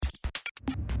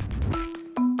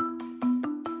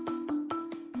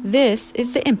This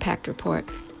is the Impact Report.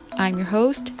 I'm your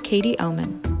host, Katie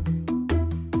Ellman.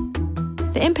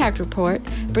 The Impact Report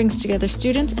brings together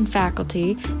students and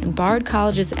faculty in Bard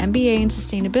College's MBA in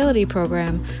Sustainability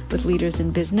program with leaders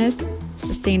in business,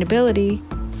 sustainability,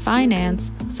 finance,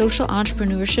 social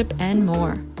entrepreneurship, and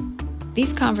more.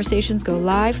 These conversations go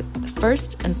live the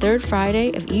first and third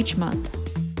Friday of each month.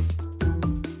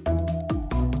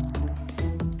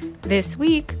 This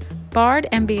week, Bard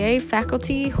MBA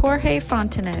faculty Jorge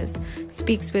Fontanez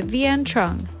speaks with Vien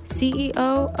Truong,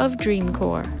 CEO of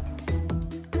Dreamcore.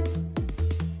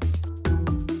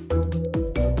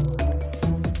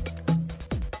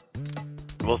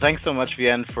 Well, thanks so much,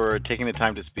 Vien, for taking the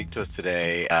time to speak to us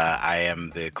today. I am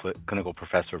the clinical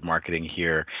professor of marketing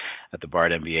here at the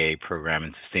Bard MBA program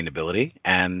in sustainability,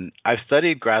 and I've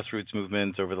studied grassroots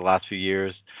movements over the last few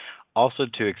years, also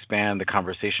to expand the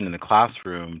conversation in the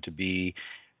classroom to be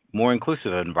more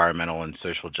inclusive of environmental and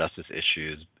social justice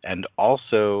issues, and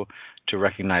also to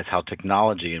recognize how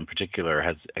technology in particular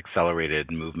has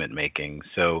accelerated movement making.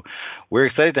 So we're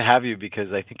excited to have you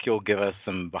because I think you'll give us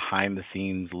some behind the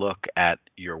scenes look at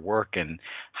your work and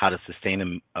how to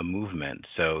sustain a movement.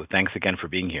 So thanks again for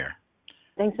being here.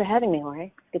 Thanks for having me,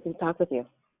 Jorge. Good to talk with you.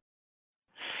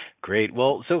 Great.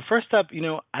 Well, so first up,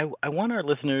 I want our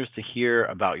listeners to hear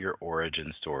about your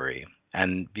origin story.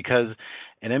 And because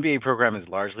an MBA program is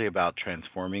largely about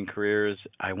transforming careers,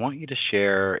 I want you to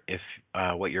share, if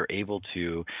what you're able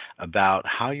to, about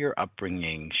how your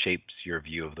upbringing shapes your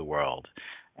view of the world,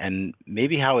 and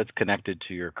maybe how it's connected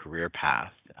to your career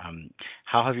path.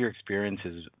 How have your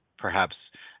experiences, perhaps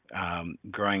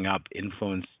growing up,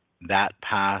 influenced that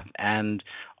path, and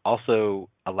also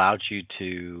allowed you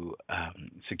to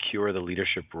secure the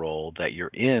leadership role that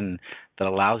you're in that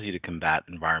allows you to combat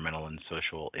environmental and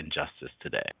social injustice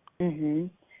today? Mm-hmm.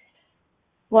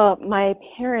 Well, my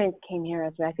parents came here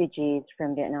as refugees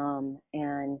from Vietnam,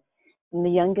 and I'm the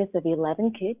youngest of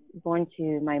 11 kids born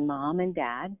to my mom and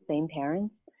dad, same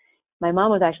parents. My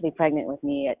mom was actually pregnant with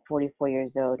me at 44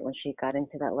 years old when she got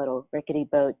into that little rickety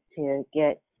boat to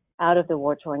get out of the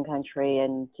war-torn country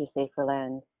and to safer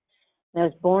lands. I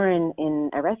was born in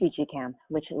a refugee camp,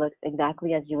 which looks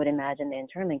exactly as you would imagine the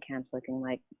internment camps looking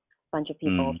like. A bunch of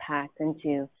people packed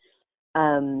into,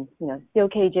 steel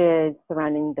cages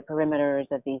surrounding the perimeters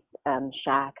of these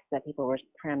shacks that people were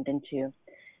crammed into.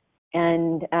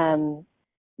 And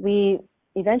we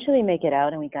eventually make it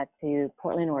out, and we got to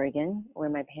Portland, Oregon, where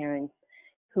my parents,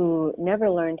 who never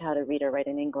learned how to read or write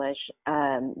in English,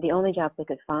 the only jobs they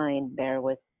could find there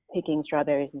was picking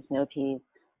strawberries and snow peas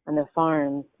on the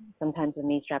farms, sometimes with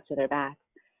me strapped to their backs.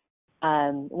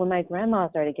 When my grandma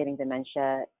started getting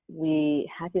dementia, we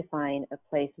had to find a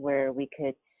place where we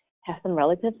could have some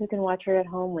relatives who can watch her at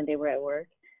home when they were at work.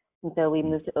 And so we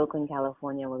moved to Oakland,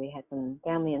 California, where we had some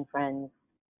family and friends.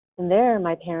 And there,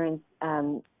 my parents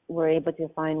were able to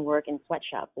find work in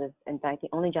sweatshops. It was, in fact, the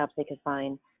only jobs they could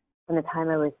find from the time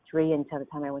I was 3 until the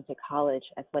time I went to college.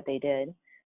 That's what they did.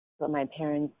 What my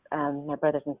parents, my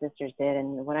brothers and sisters did,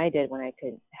 and what I did when I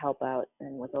could help out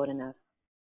and was old enough.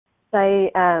 So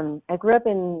I grew up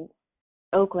in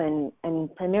Oakland,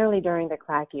 and primarily during the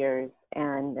crack years,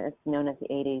 and it's known as the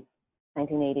 80s,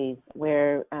 1980s,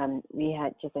 where we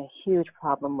had just a huge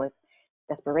problem with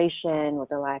desperation, with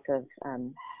the lack of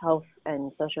health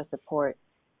and social support.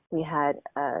 We had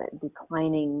a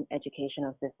declining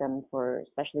educational system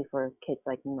especially for kids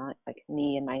like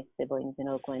me and my siblings in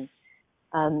Oakland.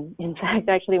 In fact,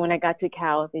 actually, when I got to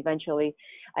Cal, eventually,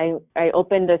 I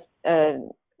opened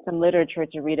some literature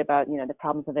to read about, the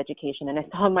problems of education, and I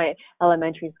saw my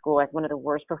elementary school as one of the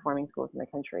worst performing schools in the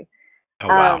country. Oh,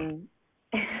 wow.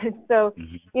 So,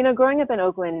 growing up in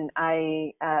Oakland,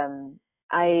 I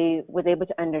was able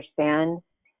to understand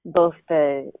both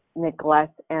the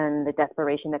neglect and the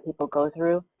desperation that people go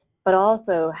through, but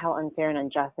also how unfair and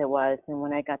unjust it was. And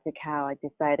when I got to Cal, I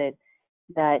decided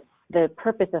that the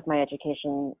purpose of my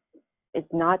education is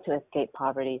not to escape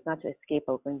poverty, it's not to escape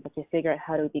Oakland, but to figure out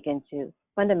how to begin to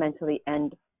fundamentally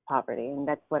end poverty. And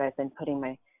that's what I've been putting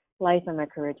my life and my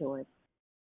career towards.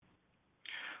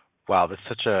 Wow, that's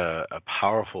such a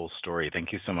powerful story.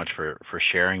 Thank you so much for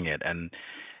sharing it. And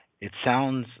it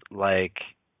sounds like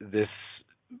this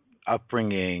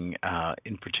upbringing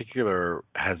in particular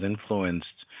has influenced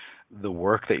the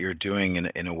work that you're doing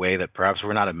in a way that perhaps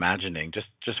we're not imagining,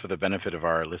 just for the benefit of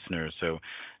our listeners. So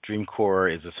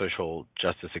Dreamcore is a social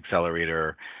justice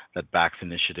accelerator that backs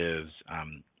initiatives.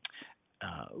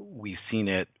 We've seen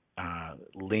it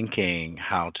linking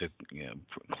how to,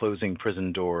 closing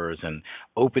prison doors and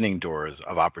opening doors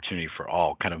of opportunity for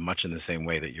all, kind of much in the same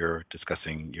way that you're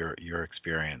discussing your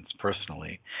experience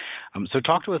personally. So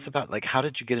talk to us about, like, how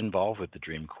did you get involved with the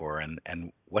Dream Corps,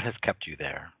 and what has kept you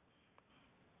there?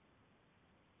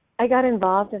 I got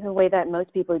involved in a way that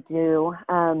most people do.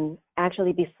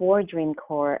 Actually, before Dream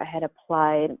Corps, I had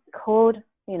applied cold,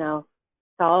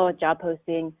 saw a job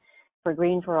posting for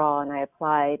Green for All, and I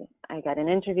applied. I got an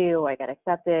interview. I got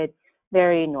accepted.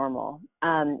 Very normal.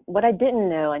 What I didn't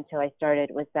know until I started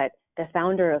was that the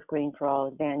founder of Green for All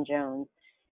is Van Jones.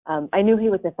 I knew he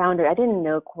was the founder. I didn't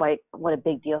know quite what a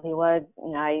big deal he was.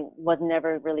 I was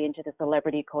never really into the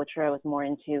celebrity culture. I was more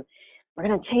into, we're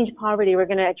going to change poverty. We're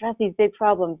going to address these big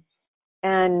problems.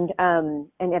 And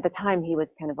at the time, he was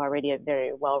kind of already a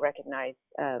very well recognized,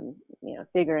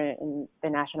 figure in the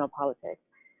national politics.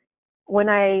 When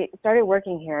I started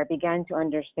working here, I began to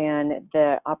understand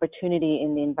the opportunity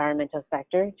in the environmental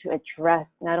sector to address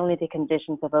not only the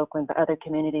conditions of Oakland, but other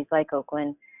communities like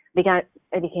Oakland. I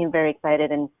became very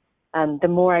excited, and the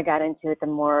more I got into it, the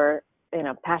more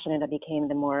passionate I became,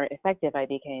 the more effective I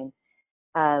became.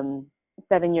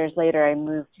 7 years later, I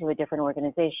moved to a different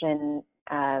organization.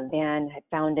 Van had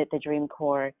founded the Dream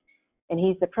Corps, and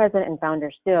he's the president and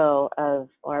founder still of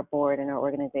our board and our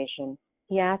organization.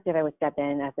 He asked if I would step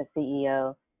in as the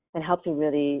CEO and help to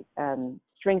really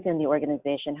strengthen the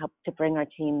organization, help to bring our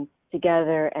team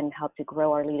together, and help to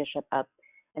grow our leadership up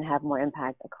and have more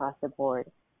impact across the board.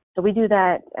 So we do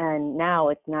that, and now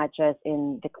it's not just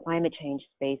in the climate change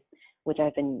space, which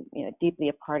I've been deeply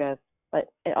a part of, but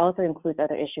it also includes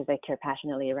other issues I care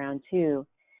passionately around too.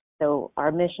 So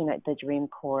our mission at the Dream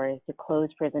Corps is to close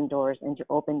prison doors and to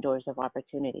open doors of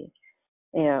opportunity.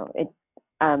 It's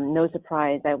no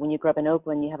surprise that when you grow up in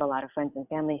Oakland, you have a lot of friends and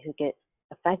family who get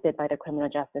affected by the criminal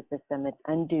justice system. It's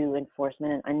undue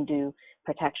enforcement and undue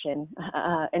protection.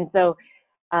 And so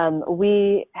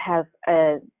we have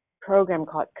a program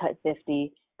called Cut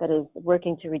 50 that is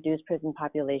working to reduce prison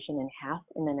population in half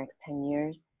in the next 10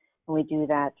 years. And we do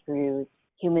that through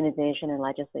humanization and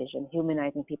legislation,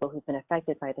 humanizing people who've been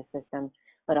affected by the system,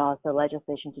 but also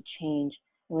legislation to change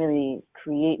and really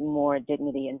create more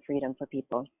dignity and freedom for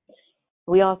people.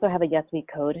 We also have a Yes We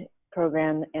Code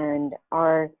program, and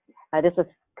this was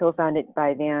co-founded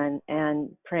by Van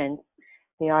and Prince,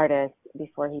 the artist,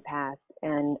 before he passed.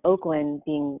 And Oakland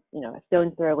being, a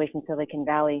stone's throw away from Silicon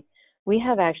Valley, we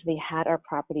have actually had our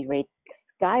property rates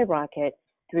skyrocket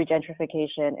through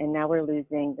gentrification, and now we're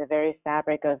losing the very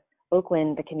fabric of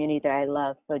Oakland, the community that I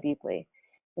love so deeply.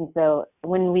 And so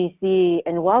when we see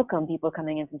and welcome people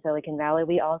coming in from Silicon Valley,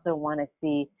 we also want to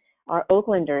see our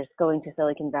Oaklanders going to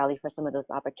Silicon Valley for some of those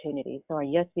opportunities. So our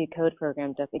Yes We Code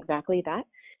program does exactly that.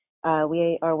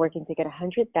 We are working to get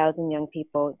 100,000 young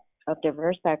people of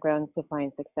diverse backgrounds to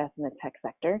find success in the tech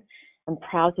sector. I'm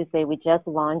proud to say we just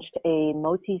launched a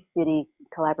multi-city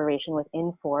collaboration with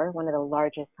Infor, one of the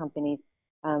largest companies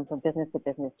for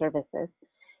business-to-business services.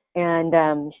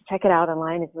 And check it out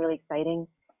online. It's really exciting.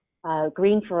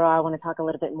 Green for All, I want to talk a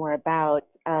little bit more about.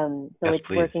 Yes, it's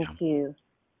please. Working to,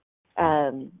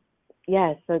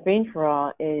 so Green for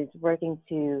All is working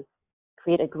to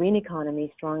create a green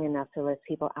economy strong enough to lift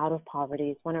people out of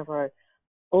poverty. It's one of our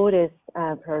oldest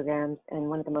programs and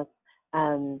one of the most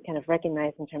kind of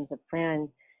recognized in terms of brand,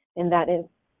 in that it's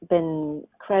been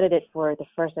credited for the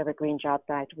first ever Green Jobs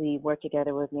Act. We worked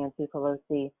together with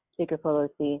Speaker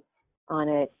Pelosi, on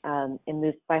it and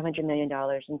moved $500 million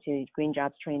into green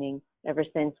jobs training. Ever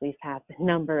since, we've passed a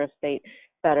number of state,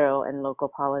 federal, and local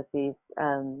policies.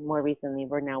 More recently,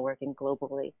 we're now working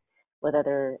globally with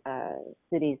other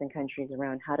cities and countries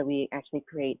around how do we actually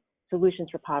create solutions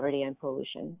for poverty and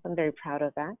pollution. So I'm very proud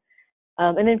of that.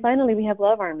 And then finally, we have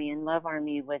Love Army, and Love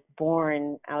Army was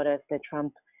born out of the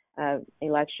Trump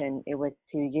election. It was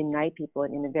to unite people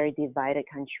in a very divided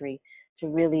country, to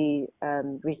really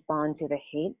respond to the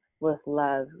hate with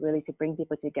love, really to bring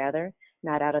people together,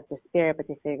 not out of despair, but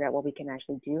to figure out what we can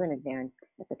actually do and advance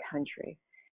as a country.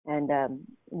 And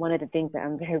one of the things that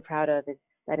I'm very proud of is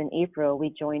that in April,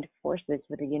 we joined forces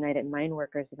with the United Mine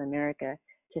Workers of America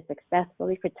to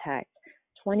successfully protect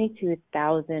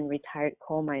 22,000 retired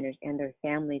coal miners and their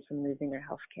families from losing their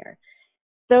health care.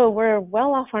 So we're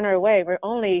well off on our way. We're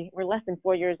less than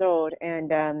 4 years old,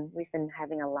 and we've been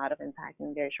having a lot of impact in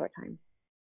a very short time.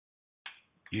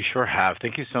 You sure have.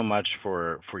 Thank you so much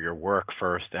for your work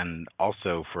first, and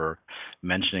also for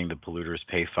mentioning the Polluters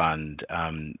Pay Fund.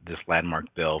 This landmark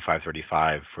bill,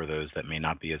 535, for those that may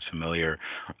not be as familiar,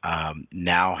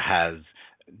 now has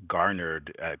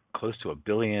garnered close to $1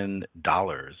 billion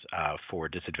for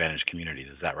disadvantaged communities.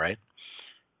 Is that right?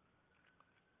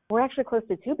 We're actually close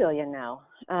to 2 billion now.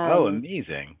 Oh,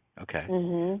 amazing. Okay.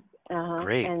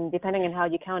 Great. And depending on how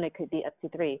you count, it could be up to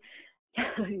 3.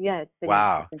 Yeah,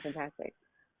 Wow. it's been fantastic.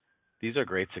 These are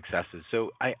great successes.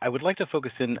 So I would like to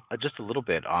focus in just a little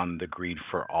bit on the Green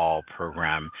for All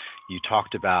program. You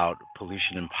talked about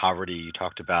pollution and poverty. You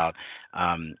talked about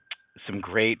some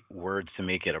great words to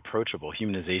make it approachable,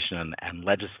 humanization and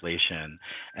legislation.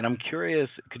 And I'm curious,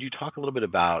 could you talk a little bit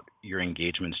about your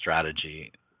engagement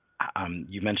strategy?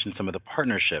 You mentioned some of the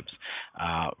partnerships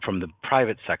from the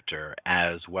private sector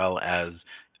as well as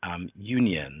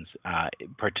unions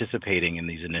participating in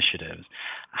these initiatives.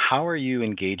 How are you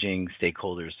engaging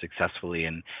stakeholders successfully,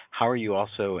 and how are you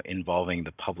also involving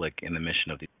the public in the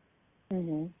mission of these?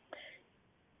 hmm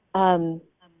Um,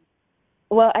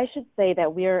 well, I should say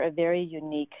that we are a very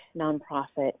unique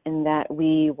nonprofit in that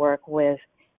we work with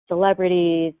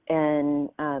celebrities and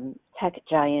tech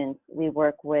giants. We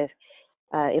work with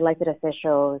elected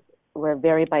officials. We're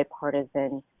very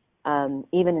bipartisan.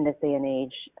 Even in this day and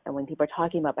age, when people are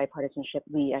talking about bipartisanship,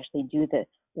 we actually do the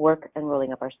work and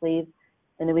rolling up our sleeves.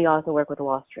 And then we also work with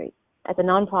Wall Street. As a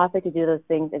nonprofit, to do those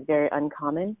things is very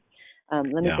uncommon. Let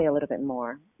me Yeah. say a little bit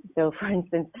more. So, for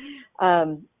instance,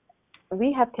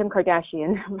 we have Kim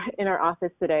Kardashian in our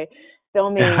office today,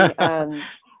 filming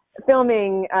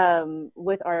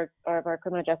with our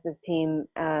criminal justice team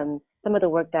some of the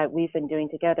work that we've been doing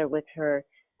together with her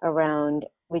around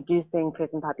reducing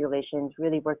prison populations,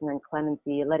 really working on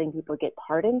clemency, letting people get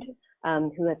pardoned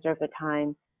who have served their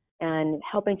time, and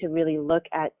helping to really look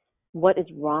at what is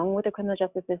wrong with the criminal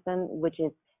justice system, which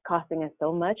is costing us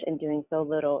so much and doing so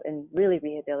little in really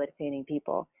rehabilitating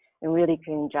people and really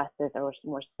creating justice or a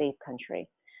more safe country.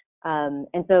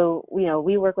 And so,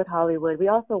 we work with Hollywood. We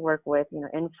also work with,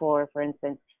 N4, for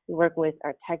instance. We work with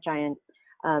our tech giants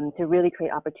to really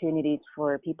create opportunities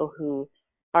for people who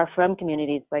are from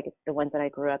communities like the ones that I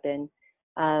grew up in.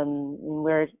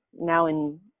 We're now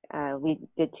we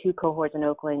did 2 cohorts in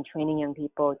Oakland training young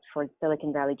people for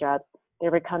Silicon Valley jobs. They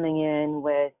were coming in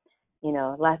with,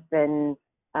 less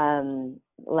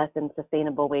than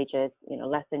sustainable wages,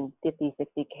 less than 50,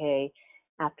 60K.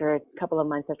 After a couple of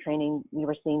months of training, we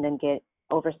were seeing them get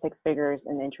over 6 figures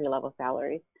in entry-level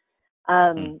salaries.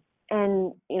 Mm.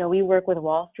 And, we work with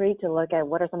Wall Street to look at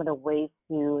what are some of the ways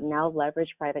to now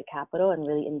leverage private capital and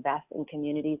really invest in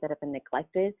communities that have been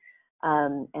neglected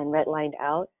and redlined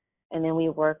out. And then we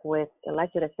work with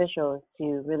elected officials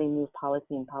to really move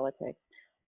policy and politics.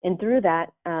 And through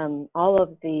that, all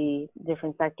of the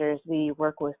different sectors, we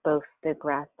work with both the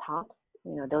grass tops,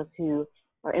 those who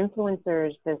are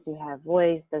influencers, those who have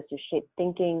voice, those who shape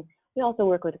thinking. We also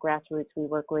work with grassroots. We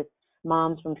work with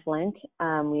moms from Flint.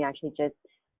 We actually just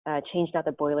changed out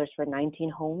the boilers for 19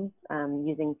 homes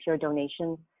using pure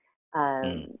donations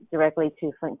directly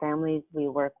to Flint families. We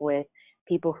work with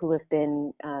people who have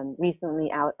been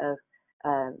recently out of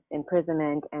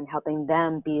imprisonment and helping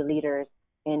them be leaders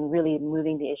in really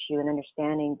moving the issue and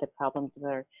understanding the problems of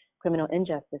our criminal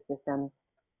injustice system.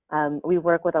 We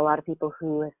work with a lot of people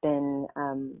who have been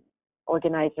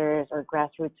organizers or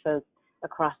grassroots folks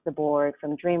across the board,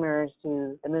 from dreamers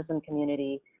to the Muslim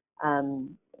community.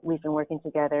 We've been working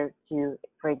together to,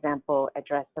 for example,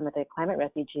 address some of the climate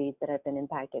refugees that have been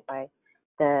impacted by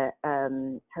the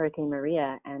Hurricane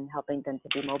Maria and helping them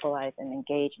to be mobilized and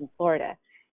engaged in Florida.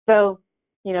 So,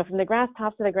 from the grass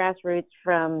tops to the grassroots,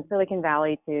 from Silicon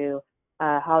Valley to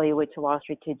Hollywood to Wall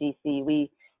Street to DC, we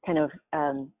kind of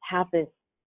have this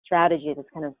strategy, this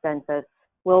kind of sense of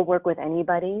we'll work with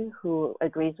anybody who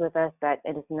agrees with us that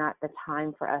it is not the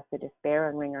time for us to despair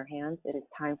and wring our hands. It is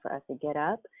time for us to get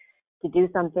up, to do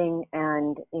something,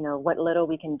 and what little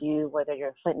we can do, whether you're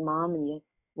a Flint mom and you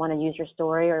want to use your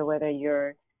story, or whether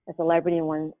you're a celebrity and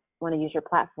want to use your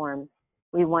platform,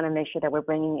 we want to make sure that we're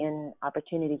bringing in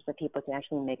opportunities for people to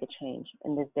actually make a change.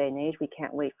 In this day and age, we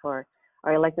can't wait for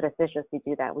our elected officials to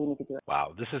do that. We need to do it.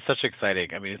 Wow, this is such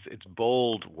exciting. I mean, it's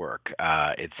bold work.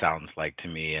 It sounds like to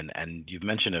me, and you've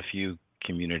mentioned a few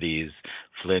communities,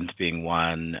 Flint being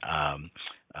one.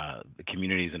 The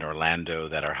communities in Orlando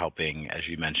that are helping, as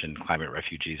you mentioned, climate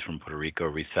refugees from Puerto Rico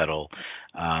resettle.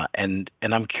 And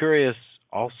I'm curious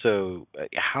also,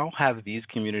 how have these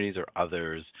communities or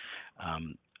others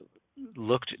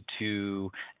looked to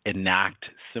enact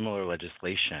similar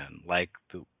legislation like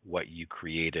what you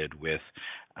created with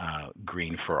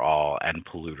Green for All and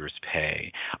Polluters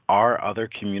Pay? Are other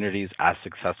communities as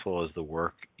successful as the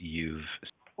work you've?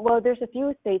 Well, there's a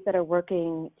few states that are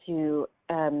working to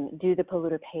do the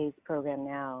Polluter Pays program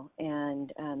now,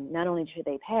 and not only should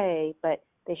they pay, but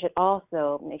they should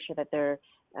also make sure that they're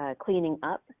cleaning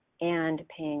up and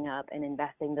paying up and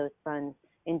investing those funds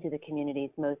into the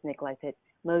communities most neglected,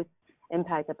 most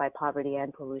impacted by poverty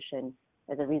and pollution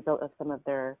as a result of some of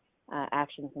their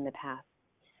actions in the past.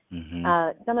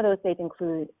 Some of those states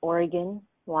include Oregon,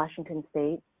 Washington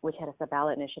State, which had a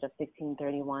ballot initiative of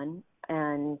 1631,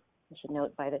 and I should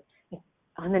note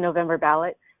on the November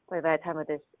ballot, by the time of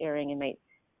this airing,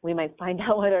 we might find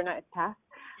out whether or not it's passed.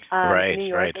 New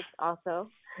York is also,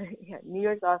 New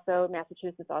York's also,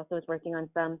 Massachusetts also is working on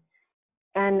some.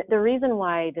 And the reason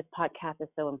why this podcast is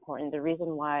so important, the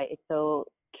reason why it's so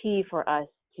key for us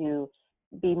to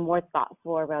be more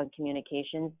thoughtful around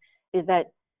communications is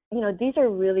that, these are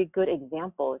really good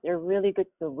examples. They're really good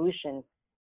solutions.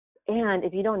 And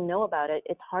if you don't know about it,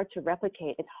 it's hard to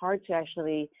replicate. It's hard to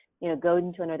actually, go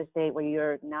into another state where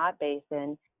you're not based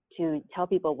in to tell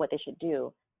people what they should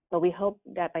do. But we hope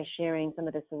that by sharing some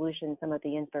of the solutions, some of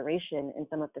the inspiration, and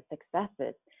some of the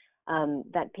successes,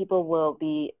 that people will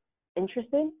be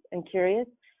interested and curious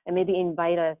and maybe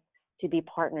invite us to be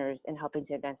partners in helping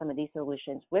to advance some of these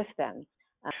solutions with them.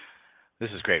 This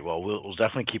is great. Well, we'll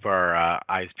definitely keep our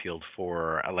eyes peeled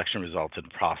for election results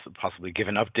and possibly give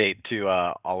an update to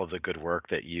all of the good work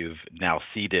that you've now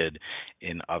seeded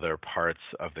in other parts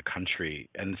of the country.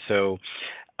 And so,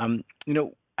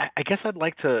 I guess I'd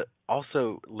like to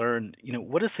also learn,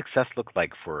 what does success look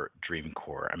like for Dream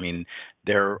Corps? I mean,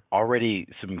 there are already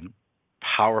some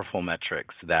powerful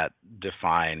metrics that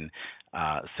define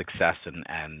success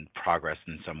and progress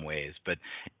in some ways. But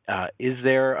is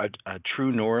there a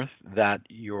true north that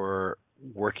you're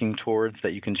working towards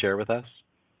that you can share with us?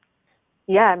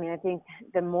 Yeah, I think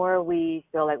the more we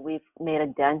feel like we've made a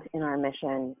dent in our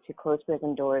mission to close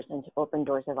prison doors and to open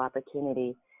doors of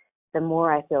opportunity, the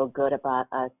more I feel good about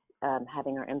us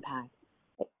having our impact.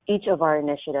 Each of our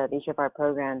initiatives, each of our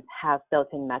programs have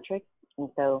built-in metrics, and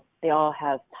so they all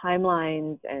have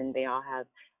timelines and they all have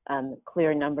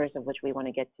clear numbers of which we want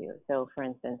to get to. So, for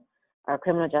instance, our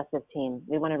criminal justice team,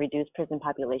 we want to reduce prison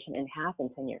population in half in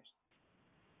 10 years.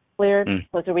 Clear,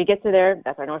 closer we get to there,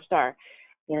 that's our North Star.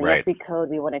 Yes, we code,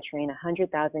 we want to train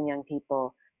 100,000 young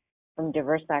people from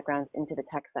diverse backgrounds into the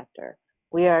tech sector.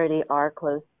 We already are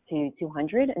close to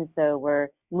 200, and so we're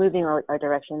moving our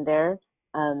direction there.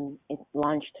 It's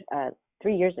launched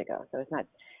 3 years ago, so it's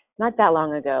not that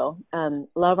long ago.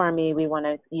 Love Army, we want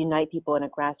to unite people in a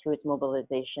grassroots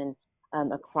mobilization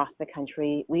across the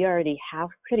country. We already have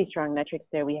pretty strong metrics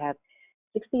there. We have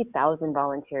 60,000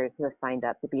 volunteers who have signed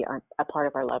up to be a part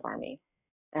of our Love Army.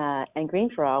 And Green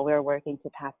for All, we're working to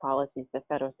pass policies at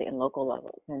federal, state, and local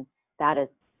levels. And that is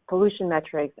pollution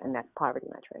metrics and that's poverty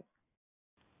metrics.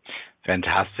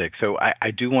 Fantastic. So I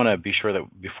do want to be sure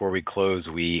that before we close,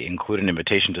 we include an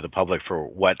invitation to the public for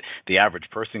what the average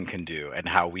person can do and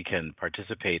how we can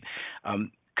participate.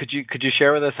 Could you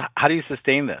share with us, how do you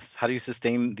sustain this? How do you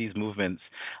sustain these movements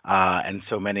and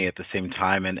so many at the same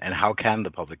time, and how can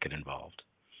the public get involved?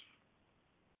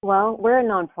 Well, we're a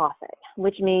nonprofit,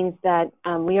 which means that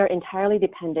we are entirely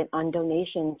dependent on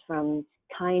donations from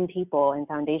kind people and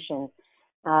foundations.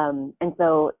 And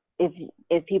so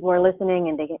if people are listening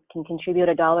and they can contribute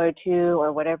 $1 or $2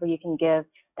 or whatever you can give,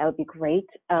 that would be great.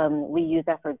 We use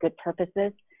that for good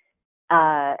purposes.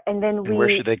 And then where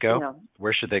should they go?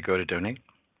 Where should they go to donate?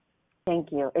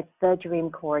 Thank you. It's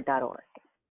thedreamcorps.org.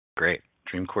 Great.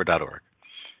 Dreamcorps.org.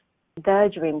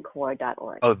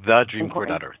 Thedreamcorps.org. Oh,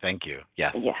 thedreamcorps.org. Thank you.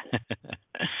 Yes. Yes.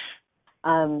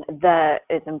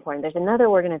 It's important. There's another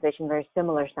organization very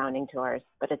similar sounding to ours,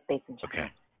 but it's based in China.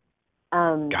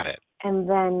 Okay. Got it. And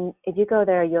then if you go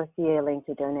there, you'll see a link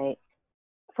to donate.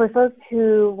 For folks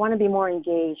who want to be more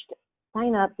engaged,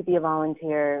 sign up to be a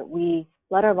volunteer. We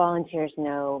let our volunteers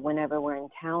know whenever we're in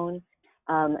town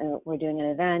and we're doing an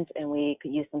event and we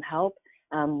could use some help.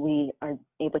 We are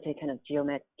able to kind of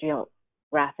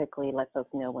geographically let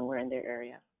folks know when we're in their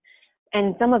area.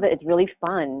 And some of it is really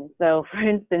fun. So, for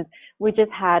instance, we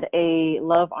just had a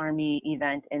Love Army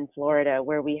event in Florida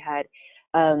where we had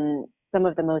some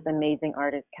of the most amazing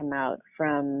artists come out,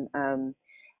 from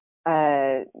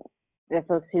the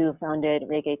folks who founded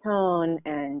Reggaeton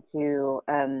and to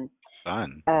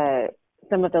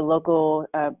some of the local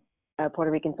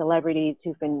Puerto Rican celebrities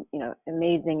who've been,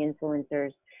 amazing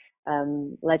influencers,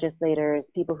 legislators,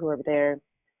 people who are there.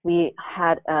 We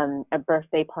had a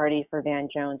birthday party for Van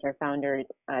Jones, our founder,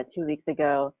 2 weeks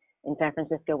ago in San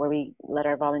Francisco, where we let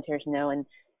our volunteers know, and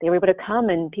they were able to come,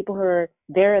 and people who were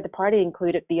there at the party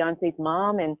included Beyonce's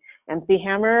mom and MC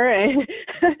Hammer and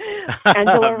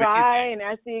Angela Rye and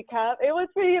Ashley Cup. It was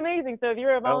pretty amazing. So if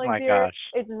you're a volunteer,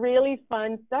 it's really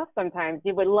fun stuff sometimes.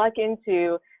 You would luck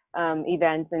into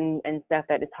events and stuff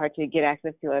that it's hard to get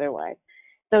access to otherwise.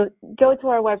 So go to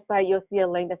our website. You'll see a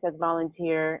link that says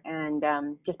volunteer, and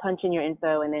just punch in your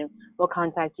info, and then we'll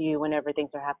contact you whenever things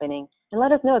are happening. And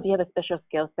let us know if you have a special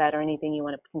skill set or anything you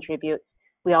want to contribute.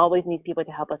 We always need people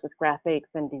to help us with graphics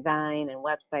and design and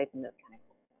websites and those kind of things.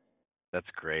 That's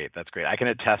great. That's great. I can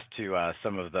attest to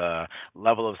some of the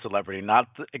level of celebrity, not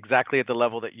exactly at the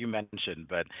level that you mentioned,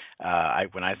 but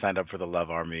when I signed up for the Love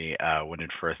Army when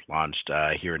it first launched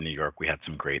here in New York, we had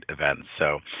some great events.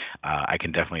 So I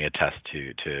can definitely attest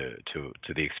to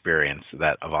the experience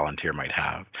that a volunteer might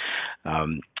have.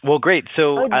 Well, great.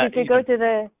 So did you go to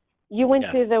the? You went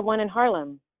yes. to the one in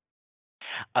Harlem.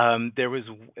 There was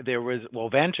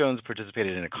Van Jones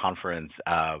participated in a conference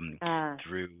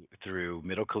through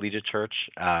Middle Collegiate Church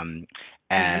and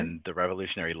the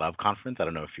Revolutionary Love Conference. I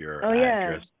don't know if you're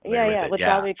with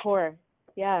Valerie Kaur.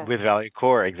 Yeah. With Valerie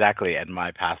Kaur, exactly, and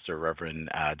my pastor, Reverend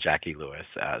Jackie Lewis.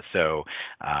 So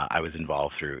I was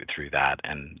involved through that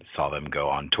and saw them go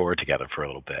on tour together for a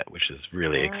little bit, which is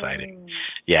really exciting.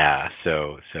 Yeah,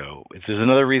 so this is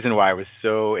another reason why I was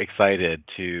so excited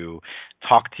to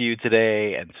talk to you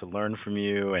today and to learn from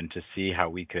you and to see how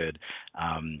we could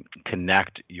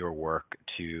connect your work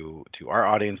to our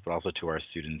audience, but also to our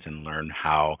students, and learn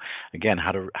how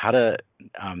to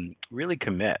really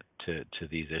commit to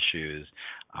these issues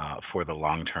for the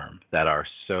long term that are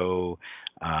so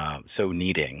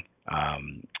needing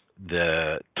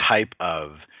the type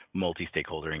of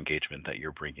multi-stakeholder engagement that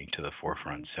you're bringing to the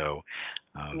forefront. So,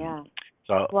 I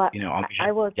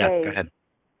will say, go ahead.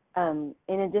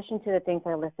 In addition to the things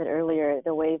I listed earlier,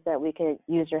 the ways that we could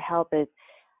use your help is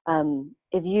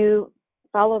if you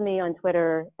follow me on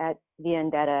Twitter at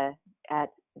Viendetta, at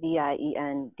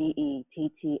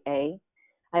VIENDETTA.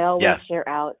 I always share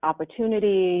out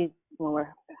opportunities when we're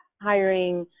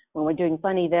hiring, when we're doing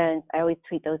fun events. I always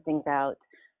tweet those things out.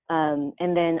 And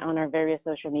then on our various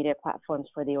social media platforms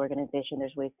for the organization,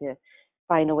 there's ways to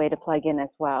find a way to plug in as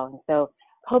well. And so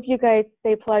hope you guys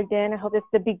stay plugged in. I hope it's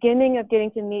the beginning of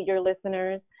getting to meet your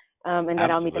listeners, and then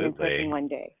I'll meet them in person one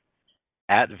day.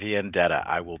 At Viendetta,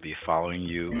 I will be following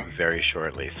you very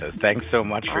shortly. So thanks so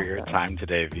much for your time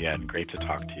today, Vien. Great to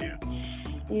talk to you.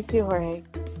 You too, Jorge.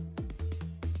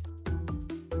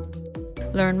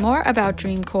 Learn more about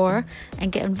Dream Corps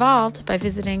and get involved by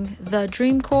visiting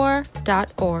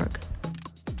thedreamcorps.org.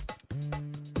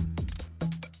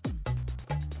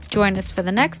 Join us for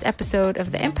the next episode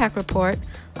of the Impact Report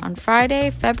on Friday,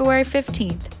 February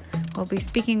 15th. We'll be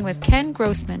speaking with Ken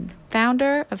Grossman,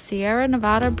 founder of Sierra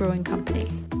Nevada Brewing Company.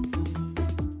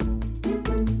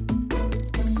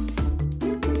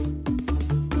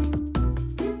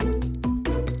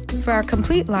 For our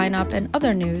complete lineup and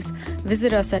other news,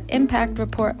 visit us at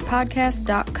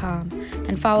impactreportpodcast.com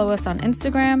and follow us on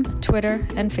Instagram, Twitter,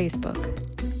 and Facebook.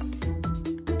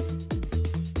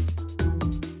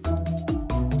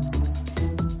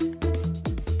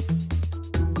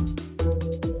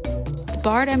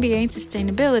 BARD MBA in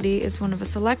Sustainability is one of a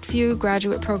select few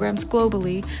graduate programs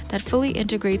globally that fully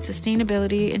integrates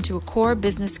sustainability into a core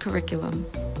business curriculum.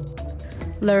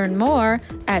 Learn more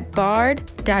at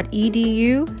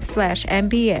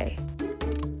bard.edu/MBA.